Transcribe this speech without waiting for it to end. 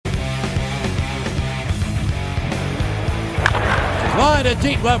line to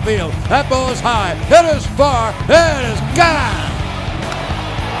deep left field. That ball is high. It is far. It is gone.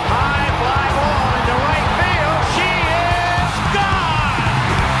 High fly ball into right field. She is gone.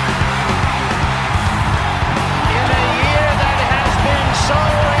 In a year that has been so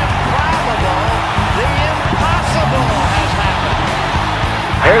improbable, the impossible has happened.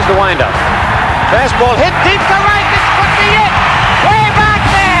 Here's the windup. Fastball hit deep to right. This could be it. Way back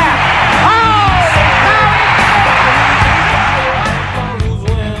there.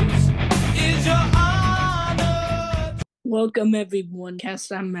 Welcome everyone.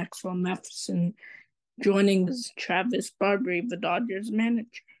 I'm Maxwell Marhiason. Joining is Travis Barbary, the Dodgers manager.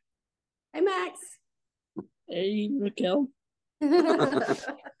 Hey, Max. Hey, Raquel.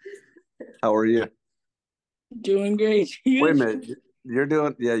 How are you? Doing great. Wait a minute. You're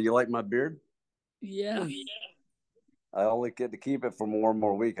doing, you like my beard? Yeah. I only get to keep it for one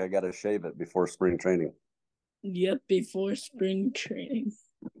more week. I got to shave it before spring training. Yep, before spring training.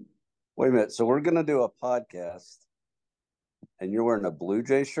 Wait a minute. So we're going to do a podcast, and you're wearing a Blue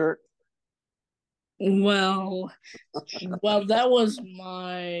Jay shirt? Well, that was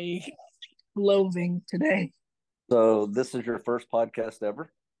my clothing today. So this is your first podcast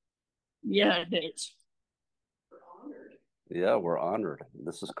ever? Yeah, it is. Yeah, we're honored.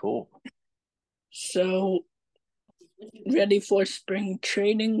 This is cool. So, ready for spring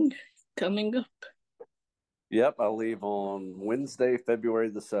training coming up? Yep, I leave on Wednesday, February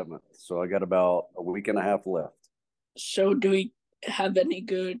the 7th. So I got about a week and a half left. So do we have any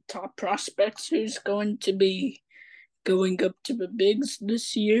good top prospects who's going to be going up to the bigs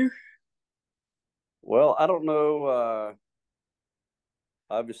this year? Well, I don't know.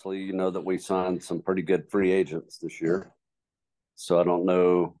 Obviously, you know that we signed some pretty good free agents this year. So I don't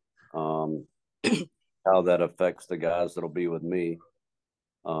know how that affects the guys that'll be with me.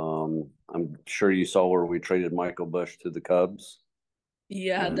 I'm sure you saw where we traded Michael Bush to the Cubs.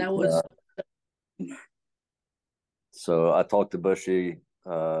 Yeah, and that was. So I talked to Bushy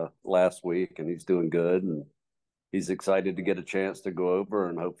last week, and he's doing good, and he's excited to get a chance to go over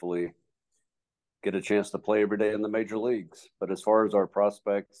and hopefully get a chance to play every day in the major leagues. But as far as our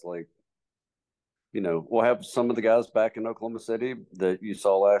prospects, like, you know, we'll have some of the guys back in Oklahoma City that you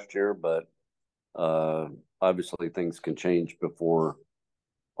saw last year, but obviously things can change before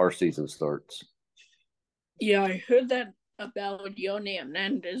our season starts. Yeah, I heard that about Yoni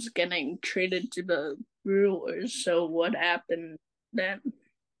Hernandez getting traded to the Brewers. So what happened then?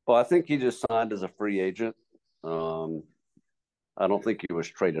 Well, I think he just signed as a free agent. I don't think he was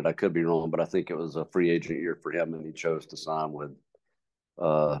traded. I could be wrong, but I think it was a free agent year for him, and he chose to sign with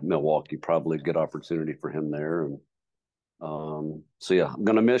Milwaukee. Probably a good opportunity for him there. And so, yeah, I'm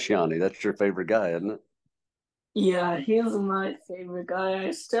going to miss Yanni. That's your favorite guy, isn't it? Yeah, he's my favorite guy.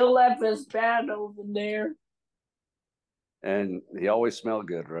 I still love his bat over there. And he always smelled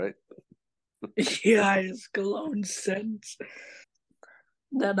good, right? Yeah, his cologne scent.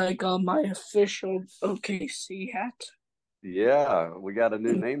 Then I got my official OKC hat. Yeah, we got a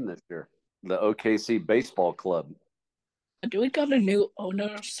new name this year. The OKC Baseball Club. Do we got a new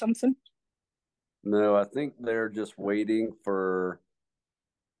owner or something? No, I think they're just waiting for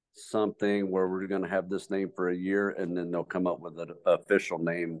something where we're going to have this name for a year, and then they'll come up with an official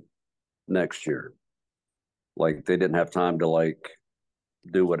name next year. Like, they didn't have time to, like,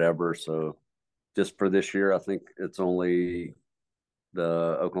 do whatever. So just for this year, I think it's only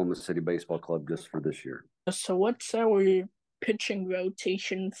the Oklahoma City Baseball Club just for this year. So what's our pitching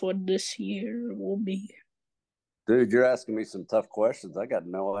rotation for this year will be? Dude, you're asking me some tough questions. I got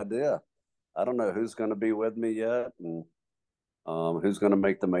no idea. I don't know who's going to be with me yet, and who's going to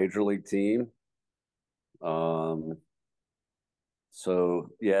make the major league team. So,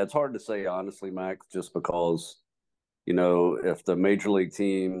 yeah, it's hard to say, honestly, Max, just because, you know, if the major league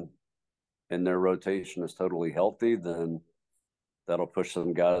team and their rotation is totally healthy, then that'll push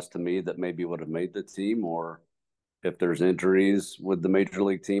some guys to me that maybe would have made the team. Or if there's injuries with the major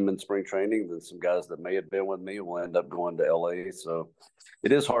league team in spring training, then some guys that may have been with me will end up going to LA. So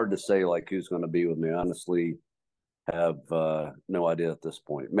it is hard to say, like, who's going to be with me. I honestly have no idea at this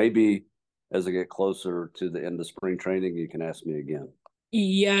point. Maybe as I get closer to the end of spring training, you can ask me again.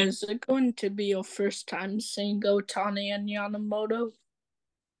 Yeah, is it going to be your first time seeing Ohtani and Yamamoto?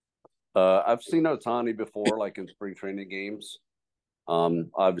 I've seen Ohtani before, like in spring training games.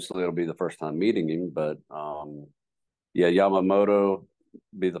 Obviously, it'll be the first time meeting him, but yeah, Yamamoto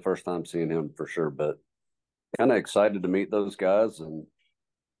be the first time seeing him for sure. But kind of excited to meet those guys, and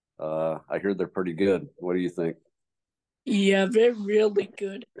I hear they're pretty good. What do you think? Yeah, they're really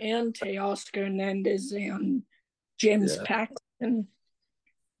good. And Teoscar Hernandez and James Paxton.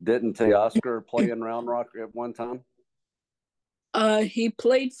 Didn't Teoscar play in Round Rock at one time? He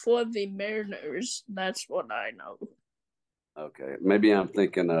played for the Mariners. That's what I know. Okay, maybe I'm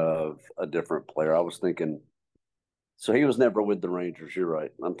thinking of a different player. I was thinking, so he was never with the Rangers. You're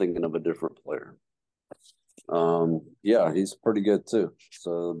right. I'm thinking of a different player. Yeah, he's pretty good too.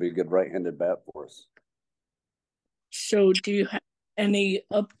 So it'll be a good right-handed bat for us. So, do you have any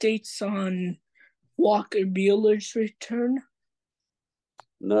updates on Walker Buehler's return?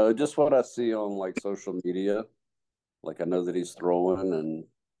 No, just what I see on like social media. Like I know that he's throwing, and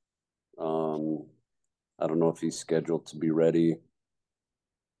I don't know if he's scheduled to be ready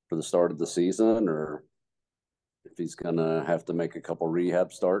for the start of the season or if he's gonna have to make a couple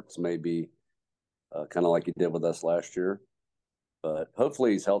rehab starts, maybe kind of like he did with us last year. But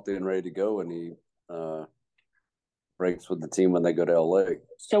hopefully he's healthy and ready to go, and he breaks with the team when they go to LA.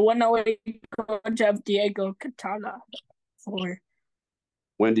 So, when are we going to have Diego Catala for?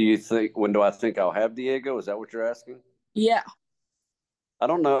 When do I think I'll have Diego? Is that what you're asking? Yeah. I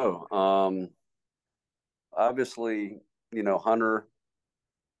don't know. Obviously, Hunter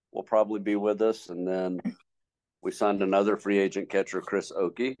will probably be with us, and then we signed another free agent catcher, Chris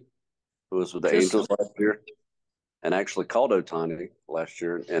Oakey, who was with the Angels last year, and actually called Ohtani last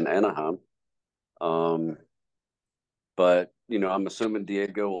year in Anaheim. But I'm assuming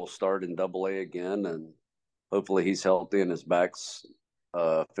Diego will start in Double-A again, and hopefully he's healthy and his back's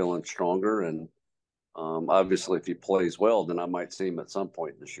feeling stronger. And obviously, if he plays well, then I might see him at some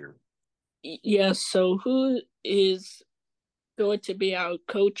point this year. Yeah. So, who is going to be our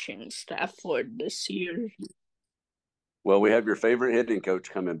coaching staff for this year? Well, we have your favorite hitting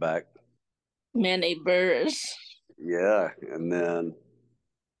coach coming back, Manny Burris. Yeah, and then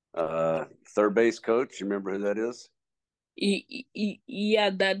third base coach. You remember who that is?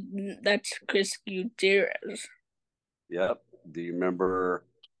 Yeah, that's Chris Gutierrez. Yep. Do you remember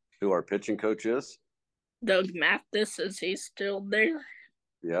who our pitching coach is? Doug Mathis, is he still there?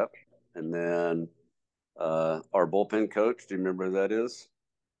 Yep. And then our bullpen coach. Do you remember who that is?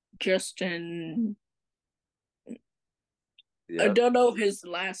 Justin. Yep. I don't know his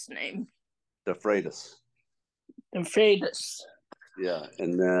last name. DeFreitas. Yeah,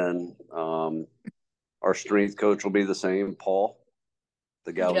 and then our strength coach will be the same, Paul,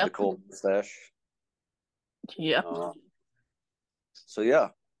 the guy with the cool mustache. Yeah. So yeah,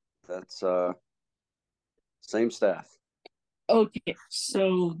 that's same staff. Okay,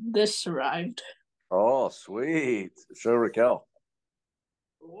 so this arrived. Oh, sweet! Show Raquel.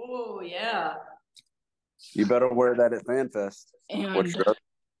 Oh yeah. You better wear that at FanFest. And what shirt?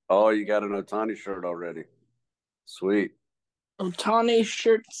 Oh, you got an Ohtani shirt already. Sweet. Ohtani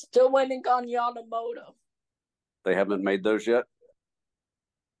shirt still waiting on Yamamoto. They haven't made those yet?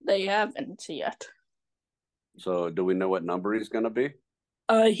 They haven't yet. So do we know what number he's going to be?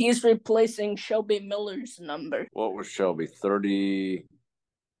 He's replacing Shelby Miller's number. What was Shelby? 30?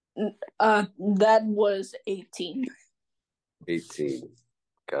 That was 18. 18.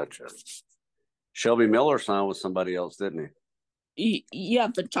 Gotcha. Shelby Miller signed with somebody else, didn't he? Yeah,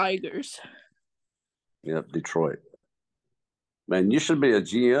 the Tigers. Yep, Detroit. Man, you should be a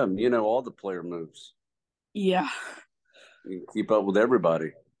GM. You know all the player moves. Yeah. You can keep up with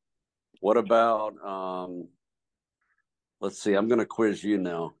everybody. What about let's see, I'm gonna quiz you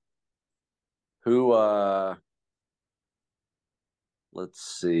now. Who let's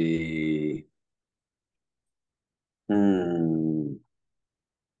see.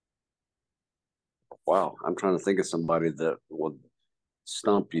 Wow, I'm trying to think of somebody that would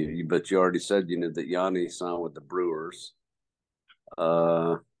stump you. But you already said that Yanni signed with the Brewers.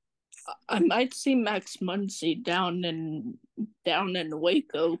 I might see Max Muncy down in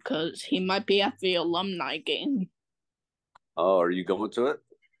Waco because he might be at the alumni game. Oh, are you going to it?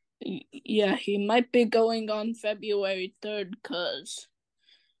 Yeah, he might be going on February 3rd because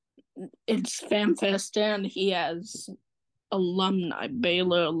it's FanFest and he has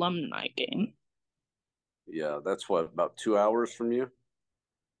Baylor alumni game. Yeah, that's what, about 2 hours from you?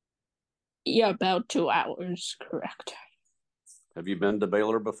 Yeah, about 2 hours, correct. Have you been to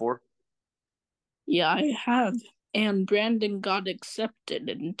Baylor before? Yeah, I have. And Brandon got accepted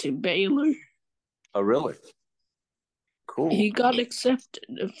into Baylor. Oh, really? Cool. He got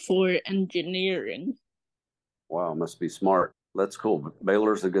accepted for engineering. Wow, must be smart. That's cool.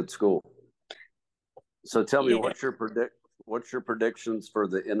 Baylor's a good school. So tell me, what's your predictions for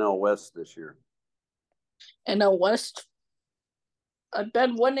the NL West this year? NL West, I've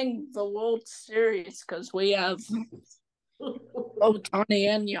been winning the World Series because we have Ohtani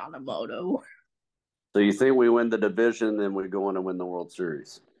and Yamamoto. So you think we win the division, then we go on and win the World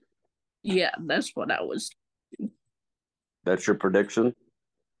Series? Yeah, that's what I was. That's your prediction?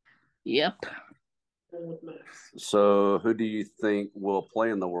 Yep. So, who do you think will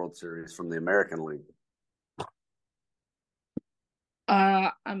play in the World Series from the American League?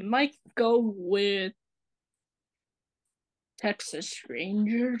 I might go with Texas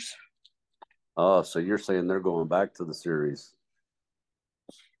Rangers. Oh, so you're saying they're going back to the series?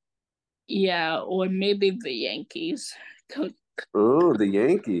 Yeah, or maybe the Yankees. Oh, the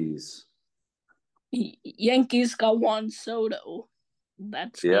Yankees. Yankees got Juan Soto.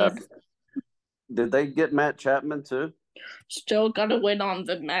 That's Yeah. good. Did they get Matt Chapman too? Still got to win on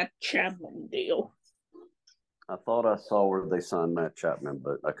the Matt Chapman deal. I thought I saw where they signed Matt Chapman,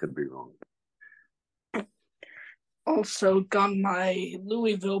 but I could be wrong. Also got my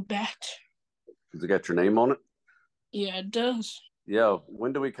Louisville bat. Does it got your name on it? Yeah, it does. Yeah.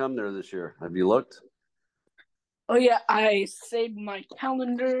 When do we come there this year? Have you looked? Oh, yeah, I saved my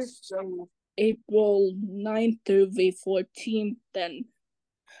calendar. So April 9th through the 14th, then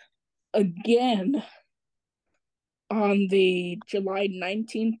again on the July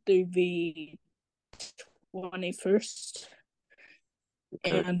 19th through the 21st.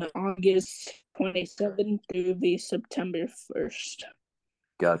 Okay. And August 27th through the September 1st.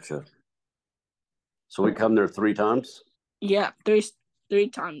 Gotcha. So we come there 3 times? Yeah, three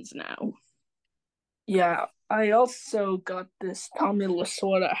times now. Yeah, I also got this Tommy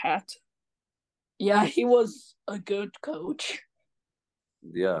Lasorda hat. Yeah, he was a good coach.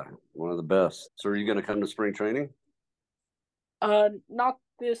 Yeah, one of the best. So are you going to come to spring training? Not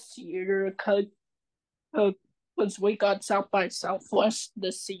this year, because we got South by Southwest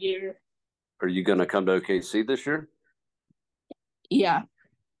this year. Are you going to come to OKC this year? Yeah,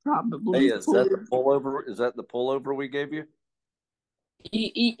 probably. Hey, is that the pullover? Is that the pullover we gave you?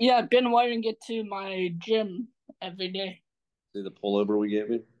 Yeah, I've been wearing it to my gym every day. See the pullover we gave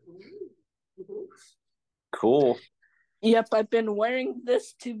you? Cool. Yep, I've been wearing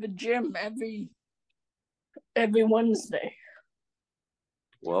this to the gym every Wednesday.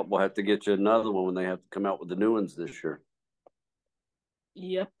 Well, we'll have to get you another one when they have to come out with the new ones this year.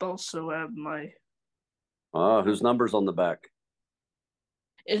 Yep, also have my... Whose number's on the back?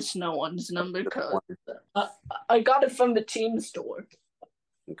 It's no one's number, because I got it from the team store.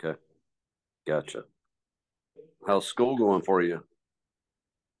 Okay. Gotcha. How's school going for you?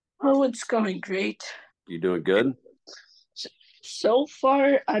 Oh, it's going great. You doing good? So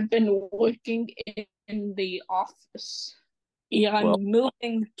far, I've been working in the office. Yeah, I'm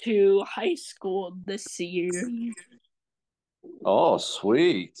moving to high school this year. Oh,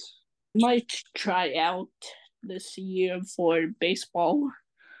 sweet. Might try out this year for baseball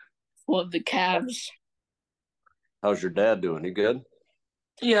for the Cavs. How's your dad doing? He good?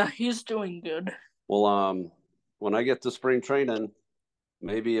 Yeah, he's doing good. Well, when I get to spring training,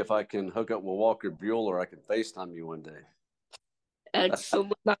 maybe if I can hook up with Walker Bueller, I can FaceTime you one day.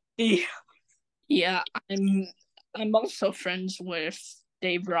 Excellent idea. Yeah, I'm also friends with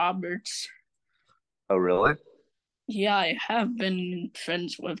Dave Roberts. Oh, really? Yeah, I have been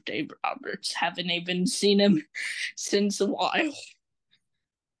friends with Dave Roberts. Haven't even seen him since a while.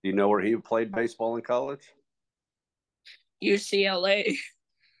 Do you know where he played baseball in college? UCLA.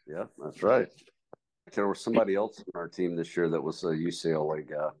 Yeah, that's right. There was somebody else on our team this year that was a UCLA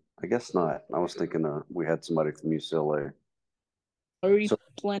guy. I guess not. I was thinking we had somebody from UCLA. Are we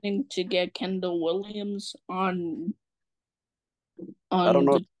planning to get Kendall Williams on I don't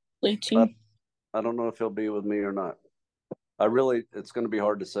know the team? I don't know if he'll be with me or not. It's going to be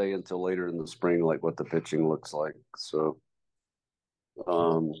hard to say until later in the spring, like what the pitching looks like. So,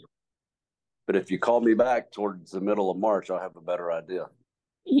 but if you call me back towards the middle of March, I'll have a better idea.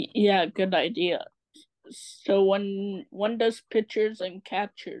 Yeah, good idea. So when does pitchers and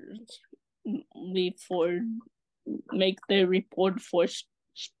catchers make their report for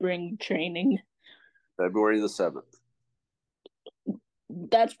spring training? February the 7th.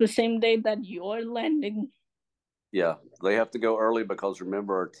 That's the same day that you're landing. Yeah, they have to go early because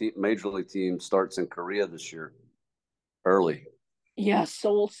remember our major league team starts in Korea this year. Early. Yeah,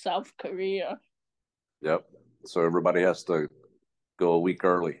 Seoul, South Korea. Yep. So everybody has to go a week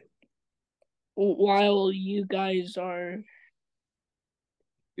early. While you guys are...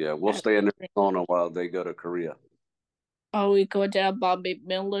 Yeah, we'll stay in Arizona while they go to Korea. Are we going to have Bobby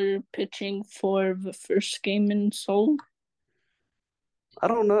Miller pitching for the first game in Seoul? I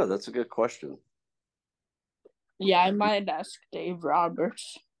don't know. That's a good question. Yeah, I might ask Dave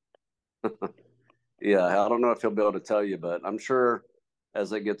Roberts. Yeah, I don't know if he'll be able to tell you, but I'm sure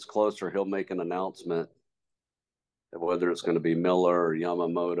as it gets closer, he'll make an announcement, whether it's going to be Miller or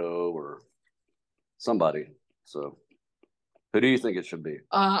Yamamoto or somebody. So, who do you think it should be?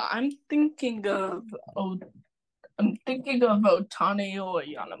 I'm thinking of I'm thinking of Ohtani or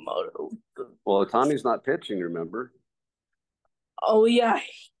Yamamoto. Well, Otani's not pitching, remember? Oh, yeah,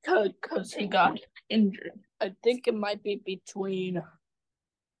 because he got injured. I think it might be between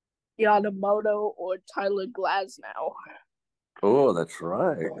Yamamoto or Tyler Glasnow. Oh, that's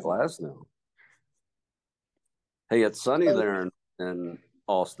right. Glasnow. Hey, it's sunny there in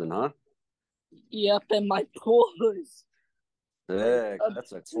Austin, huh? Yep, and my pool is Sick.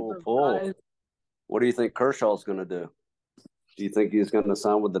 That's a cool pull. What do you think Kershaw's going to do? Do you think he's going to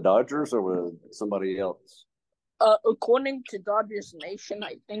sign with the Dodgers or with somebody else? According to Dodgers Nation,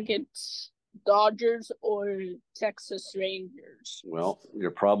 I think it's Dodgers or Texas Rangers. Well,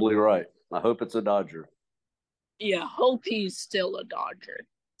 you're probably right. I hope it's a Dodger. Yeah, hope he's still a Dodger.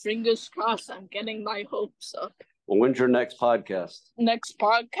 Fingers crossed, I'm getting my hopes up. Well, when's your next podcast? Next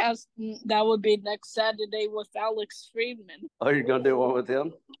podcast, that would be next Saturday with Alex Friedman. Oh, you're going to do one with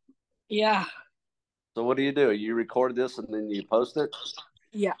him? Yeah. So what do? You record this and then you post it?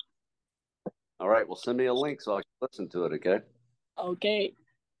 Yeah. All right. Well, send me a link so I can listen to it, okay? Okay.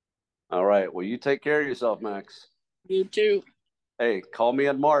 All right. Well, you take care of yourself, Max. You too. Hey, call me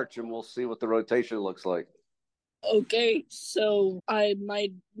in March and we'll see what the rotation looks like. Okay, so I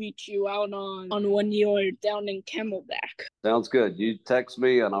might reach you out on when you're down in Camelback. Sounds good. You text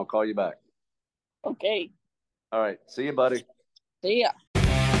me and I'll call you back. Okay. All right. See you, buddy. See ya.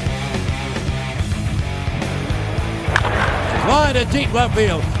 Line to deep left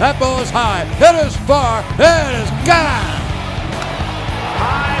field. That ball is high. It is far. It is gone.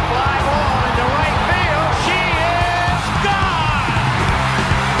 High fly ball into right field. She is gone.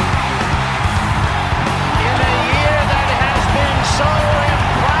 In a year that has been so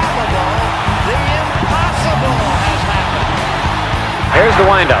improbable, the impossible has happened. Here's the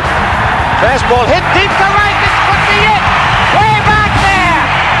windup. Fastball hit deep to right.